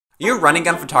You're a running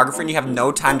gun photographer and you have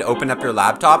no time to open up your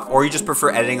laptop, or you just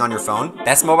prefer editing on your phone?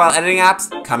 Best mobile editing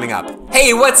apps coming up.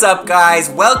 Hey, what's up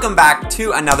guys? Welcome back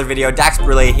to another video. Dax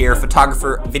Brulé here,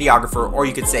 photographer, videographer, or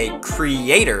you could say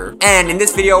creator. And in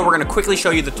this video, we're gonna quickly show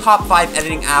you the top 5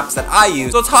 editing apps that I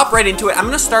use. So let's hop right into it. I'm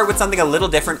gonna start with something a little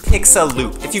different,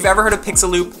 Pixaloop. If you've ever heard of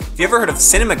Pixaloop, if you've ever heard of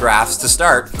cinemagraphs to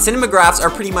start, cinemagraphs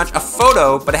are pretty much a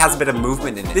photo, but it has a bit of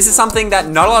movement in it. This is something that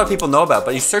not a lot of people know about,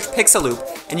 but you search Pixaloop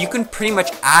and you can pretty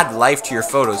much add life to your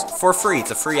photos for free.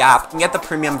 It's a free app. You can get the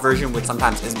premium version, which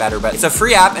sometimes is better, but it's a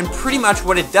free app, and pretty much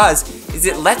what it does is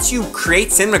it lets you create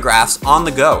cinemagraphs on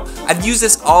the go. I've used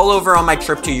this all over on my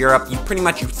trip to Europe. You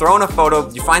throw in a photo,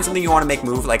 you find something you want to make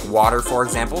move, like water, for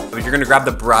example. But you're gonna grab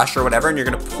the brush or whatever, and you're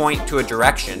gonna point to a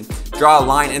direction, draw a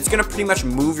line, and it's gonna pretty much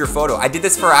move your photo. I did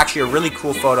this for actually a really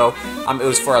cool photo. It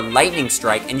was for a lightning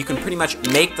strike, and you can pretty much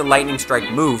make the lightning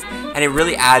strike move, and it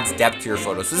really adds depth to your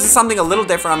photo. So this is something a little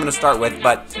different I'm gonna start with,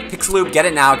 but Pixaloop, get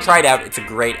it now, try it out. It's a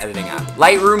great editing app.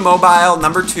 Lightroom Mobile,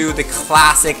 number 2, the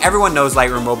classic. Everyone knows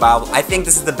Lightroom Mobile. I think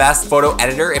this is the best photo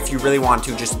editor if you really want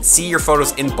to just see your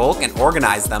photos in bulk and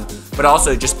organize them, but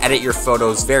also just edit your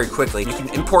photos very quickly. You can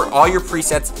import all your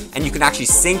presets, and you can actually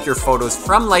sync your photos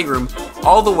from Lightroom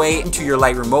all the way into your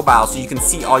Lightroom Mobile, so you can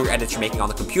see all your edits you're making on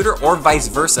the computer, or vice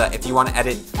versa if you want to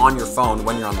edit on your phone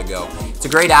when you're on the go. It's a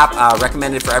great app,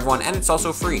 recommended for everyone, and it's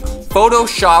also free.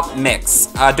 Photoshop Mix,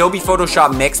 Adobe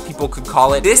Photoshop Mix, people could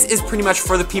call it. This is pretty much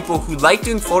for the people who like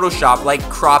doing Photoshop, like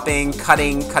cropping,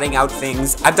 cutting out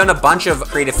things. I've done a bunch of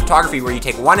creative photography where you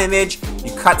take one image,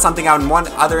 you cut something out in one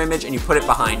other image, and you put it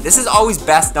behind. This is always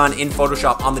best done in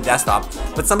Photoshop on the desktop,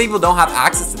 but some people don't have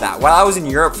access to that. While I was in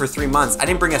Europe for 3 months, I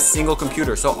didn't bring a single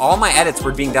computer, so all my edits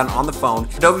were being done on the phone.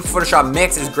 Adobe Photoshop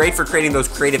Mix is great for creating those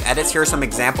creative edits. Here are some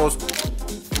examples.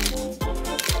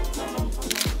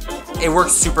 It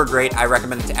works super great. I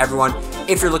recommend it to everyone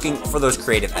if you're looking for those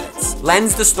creative edits.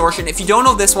 Lens distortion. If you don't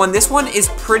know this one is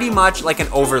pretty much like an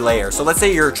overlayer. So let's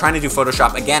say you're trying to do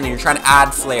Photoshop again and you're trying to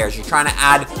add flares, you're trying to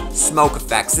add smoke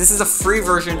effects. This is a free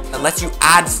version that lets you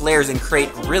add flares and create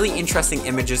really interesting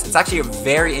images. It's actually a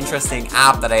very interesting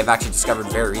app that I have actually discovered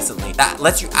very recently that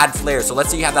lets you add flares. So let's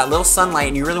say you have that little sunlight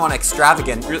and you really want to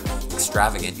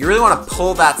you really want to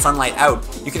pull that sunlight out.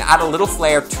 You can add a little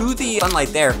flare to the sunlight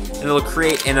there and it'll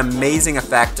create an amazing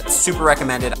effect. Super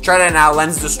recommended. Try that out.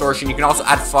 Lens distortion. You can also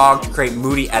add fog to create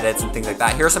moody edits and things like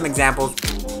that. Here are some examples.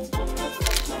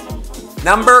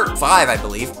 Number 5, I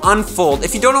believe, Unfold.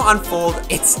 If you don't know Unfold,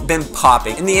 it's been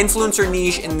popping in the influencer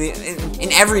niche,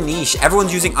 in every niche.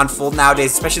 Everyone's using Unfold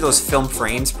nowadays, especially those film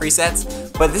frames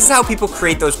presets. But this is how people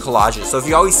create those collages. So if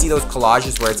you always see those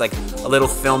collages where it's like a little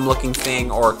film looking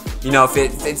thing, or you know, if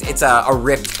it's a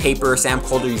ripped paper, Sam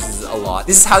Colder uses a lot.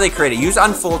 This is how they create it. Use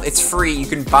Unfold. It's free. You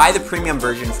can buy the premium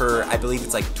version for, I believe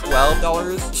it's like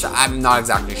 $12. I'm not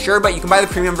exactly sure, but you can buy the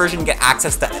premium version and get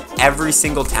access to every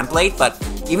single template. But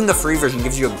even the free version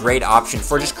gives you a great option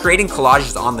for just creating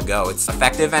collages on the go. It's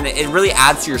effective and it really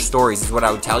adds to your stories is what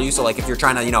I would tell you. So like if you're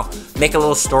trying to, you know, make a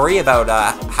little story about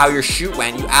how your shoot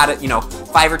went, you add it, you know,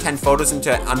 5 or 10 photos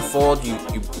into Unfold, you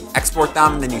export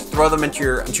them, and then you throw them into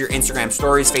your Instagram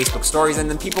stories, Facebook stories, and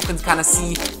then people can kind of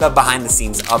see the behind the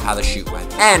scenes of how the shoot went.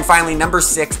 And finally, number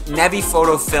 6, Nevi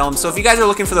Photo Film. So if you guys are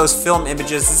looking for those film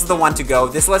images, this is the one to go.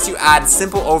 This lets you add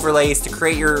simple overlays to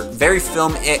create your very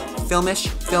filmy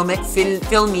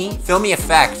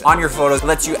effect on your photos. It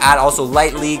lets you add also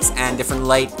light leaks and different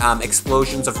light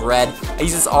explosions of red. I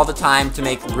use this all the time to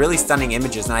make really stunning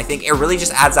images, and I think it really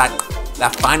just adds that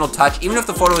final touch. Even if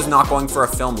the photo is not going for a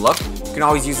film look, you can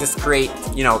always use this to create,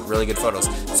 you know, really good photos.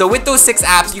 So with those 6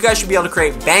 apps, you guys should be able to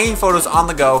create banging photos on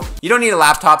the go. You don't need a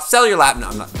laptop. Sell your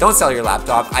laptop. No, don't sell your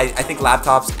laptop. I think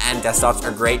laptops and desktops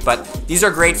are great, but these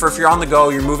are great for if you're on the go,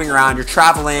 you're moving around, you're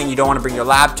traveling, you don't want to bring your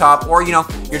laptop, or you know,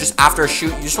 you're just after a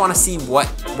shoot, you just want to see what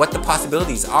the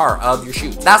possibilities are of your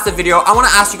shoot. That's the video. I want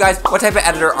to ask you guys, what type of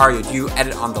editor are you? Do you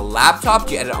edit on the laptop?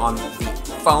 Do you edit on the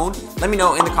phone? Let me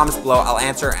know in the comments below. I'll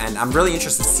answer, and I'm really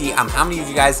interested to see how many of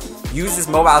you guys use this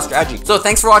mobile strategy. So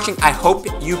thanks for watching. I hope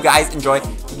you guys enjoy.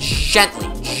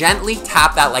 Gently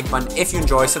tap that like button if you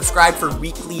enjoy. Subscribe for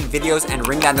weekly videos and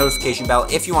ring that notification bell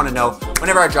if you want to know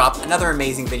whenever I drop another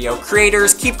amazing video.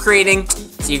 Creators, keep creating.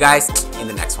 See you guys in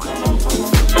the next